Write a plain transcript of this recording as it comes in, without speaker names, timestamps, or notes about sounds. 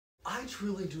I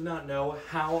truly do not know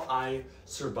how I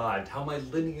survived, how my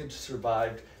lineage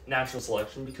survived natural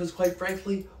selection, because quite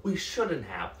frankly, we shouldn't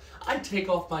have. I take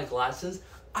off my glasses,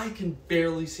 I can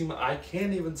barely see I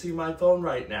can't even see my phone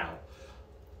right now.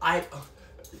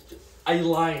 A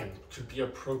lion could be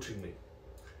approaching me,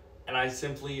 and I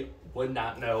simply would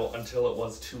not know until it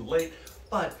was too late.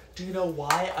 But do you know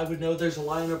why I would know there's a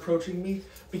lion approaching me?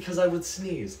 Because I would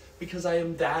sneeze, because I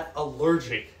am that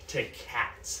allergic to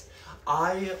cats.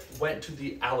 I went to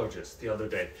the allergist the other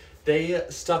day. They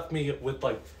stuck me with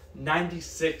like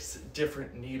 96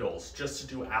 different needles just to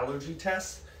do allergy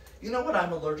tests. You know what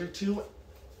I'm allergic to?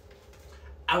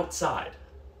 Outside.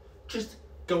 Just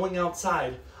going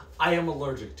outside, I am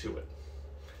allergic to it.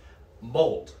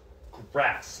 Mold,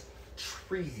 grass,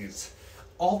 trees,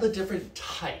 all the different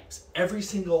types, every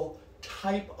single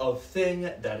type of thing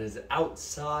that is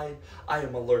outside, I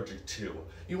am allergic to.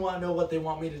 You want to know what they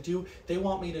want me to do? They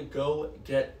want me to go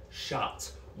get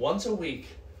shots once a week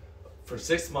for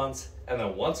 6 months and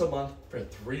then once a month for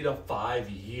 3 to 5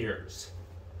 years.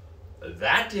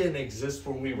 That didn't exist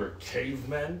when we were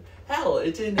cavemen. Hell,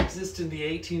 it didn't exist in the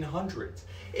 1800s.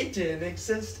 It didn't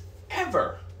exist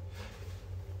ever.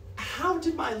 How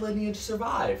did my lineage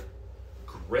survive?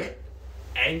 Grit?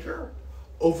 Anger?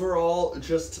 Overall,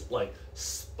 just like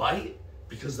spite?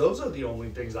 Because those are the only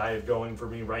things I have going for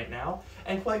me right now.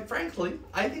 And quite frankly,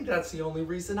 I think that's the only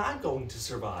reason I'm going to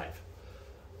survive.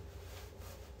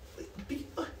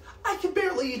 I can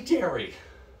barely eat dairy.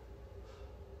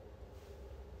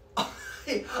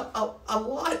 A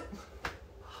lot.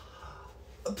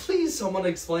 Please, someone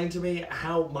explain to me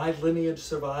how my lineage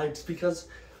survived, because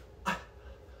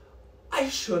I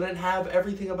shouldn't have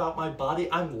everything about my body.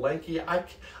 I'm lanky. I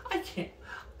can't.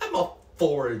 I'm a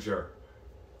forager.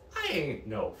 I ain't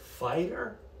no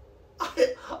fighter.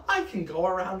 I can go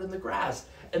around in the grass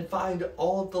and find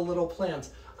all of the little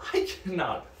plants. I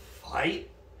cannot fight.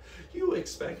 You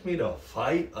expect me to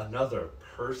fight another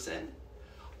person?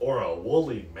 Or a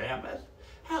woolly mammoth?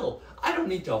 Hell, I don't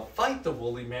need to fight the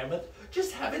woolly mammoth.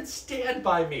 Just have it stand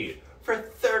by me for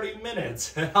 30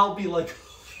 minutes and I'll be like...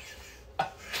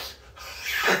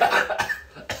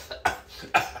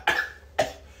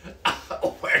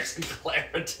 Where's the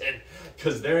Claritin?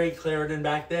 Because there ain't Claritin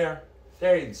back there.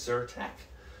 There ain't Zyrtec.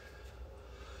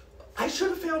 I should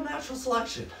have failed natural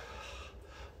selection,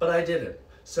 but I didn't.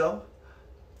 So,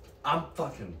 I'm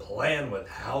fucking playing with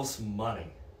house money.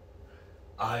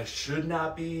 I should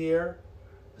not be here,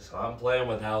 so I'm playing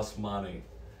with house money.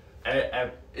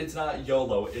 It's not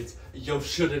YOLO, it's you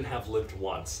shouldn't have lived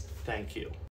once. Thank you.